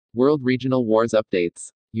World Regional Wars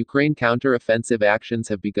Updates. Ukraine counter-offensive actions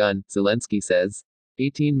have begun, Zelensky says.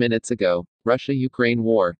 18 minutes ago. Russia-Ukraine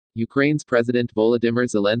war. Ukraine's President Volodymyr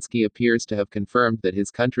Zelensky appears to have confirmed that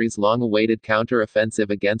his country's long-awaited counter-offensive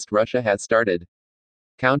against Russia has started.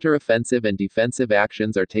 Counter-offensive and defensive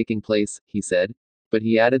actions are taking place, he said. But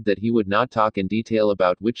he added that he would not talk in detail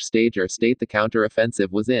about which stage or state the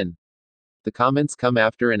counter-offensive was in. The comments come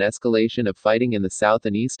after an escalation of fighting in the south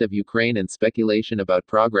and east of Ukraine and speculation about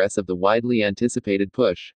progress of the widely anticipated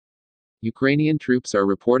push. Ukrainian troops are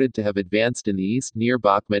reported to have advanced in the east near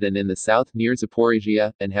Bakhmut and in the south near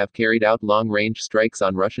Zaporizhia, and have carried out long-range strikes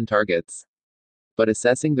on Russian targets. But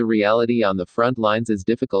assessing the reality on the front lines is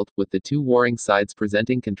difficult, with the two warring sides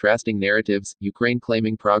presenting contrasting narratives, Ukraine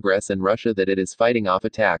claiming progress and Russia that it is fighting off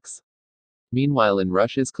attacks. Meanwhile, in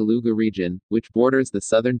Russia's Kaluga region, which borders the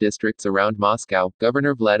southern districts around Moscow,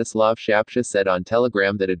 Governor Vladislav Shapsha said on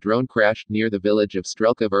Telegram that a drone crashed near the village of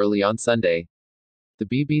Strelkov early on Sunday. The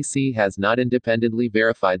BBC has not independently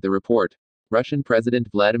verified the report. Russian President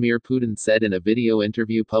Vladimir Putin said in a video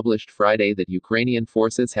interview published Friday that Ukrainian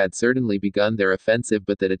forces had certainly begun their offensive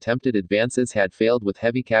but that attempted advances had failed with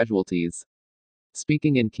heavy casualties.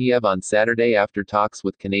 Speaking in Kiev on Saturday after talks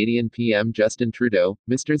with Canadian PM Justin Trudeau,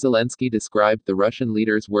 Mr. Zelensky described the Russian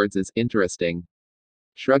leader's words as interesting.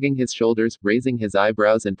 Shrugging his shoulders, raising his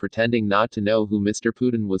eyebrows and pretending not to know who Mr.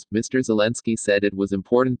 Putin was, Mr. Zelensky said it was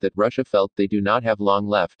important that Russia felt they do not have long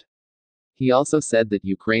left. He also said that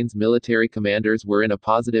Ukraine's military commanders were in a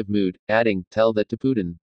positive mood, adding, "Tell that to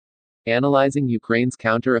Putin." Analyzing Ukraine's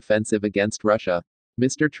counter-offensive against Russia.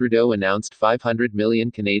 Mr. Trudeau announced $500 million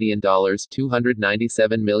Canadian dollars,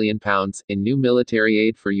 £297 million in new military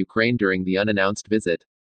aid for Ukraine during the unannounced visit.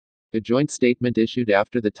 A joint statement issued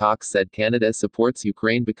after the talks said Canada supports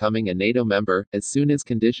Ukraine becoming a NATO member, as soon as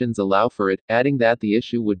conditions allow for it, adding that the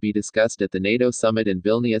issue would be discussed at the NATO summit in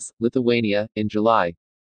Vilnius, Lithuania, in July.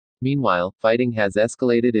 Meanwhile, fighting has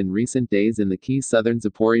escalated in recent days in the key southern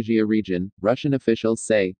Zaporizhia region, Russian officials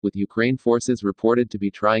say, with Ukraine forces reported to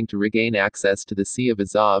be trying to regain access to the Sea of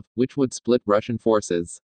Azov, which would split Russian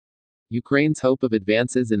forces. Ukraine's hope of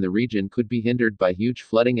advances in the region could be hindered by huge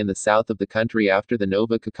flooding in the south of the country after the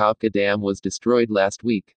Nova Kakhovka Dam was destroyed last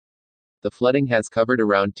week. The flooding has covered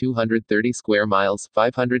around 230 square miles,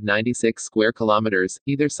 596 square kilometers,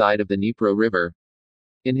 either side of the Dnipro River.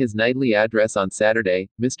 In his nightly address on Saturday,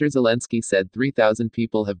 Mr. Zelensky said 3,000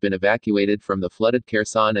 people have been evacuated from the flooded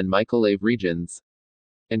Kherson and Mykolaiv regions.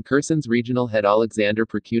 And Kherson's regional head Alexander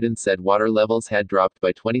Perkutin said water levels had dropped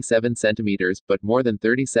by 27 centimeters, but more than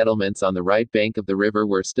 30 settlements on the right bank of the river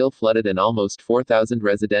were still flooded and almost 4,000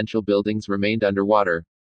 residential buildings remained underwater.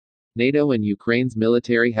 NATO and Ukraine's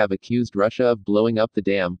military have accused Russia of blowing up the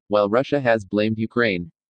dam, while Russia has blamed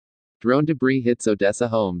Ukraine. Drone debris hits Odessa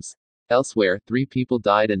homes. Elsewhere, 3 people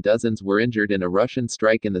died and dozens were injured in a Russian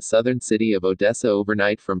strike in the southern city of Odessa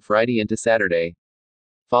overnight from Friday into Saturday.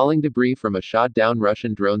 Falling debris from a shot-down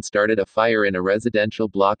Russian drone started a fire in a residential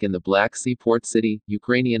block in the Black Sea port city,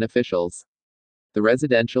 Ukrainian officials. The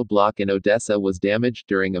residential block in Odessa was damaged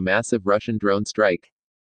during a massive Russian drone strike.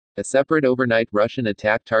 A separate overnight Russian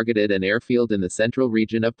attack targeted an airfield in the central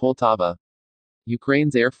region of Poltava.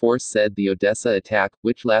 Ukraine's Air Force said the Odessa attack,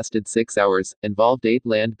 which lasted 6 hours, involved 8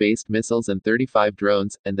 land-based missiles and 35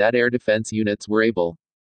 drones, and that air defense units were able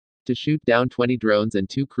to shoot down 20 drones and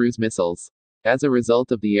 2 cruise missiles. As a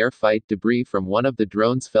result of the air fight, debris from one of the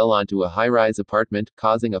drones fell onto a high-rise apartment,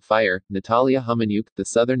 causing a fire, Natalia Humaniuk, the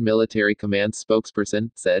Southern Military Command spokesperson,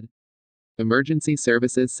 said. Emergency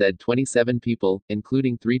services said 27 people,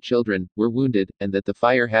 including 3 children, were wounded, and that the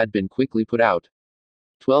fire had been quickly put out.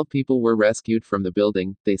 12 people were rescued from the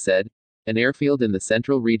building, they said. An airfield in the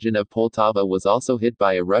central region of Poltava was also hit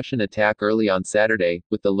by a Russian attack early on Saturday,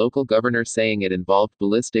 with the local governor saying it involved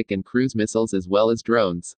ballistic and cruise missiles as well as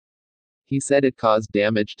drones. He said it caused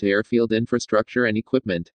damage to airfield infrastructure and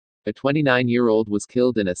equipment. A 29-year-old was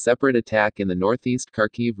killed in a separate attack in the northeast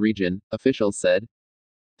Kharkiv region, officials said.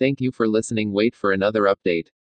 Thank you for listening. Wait for another update.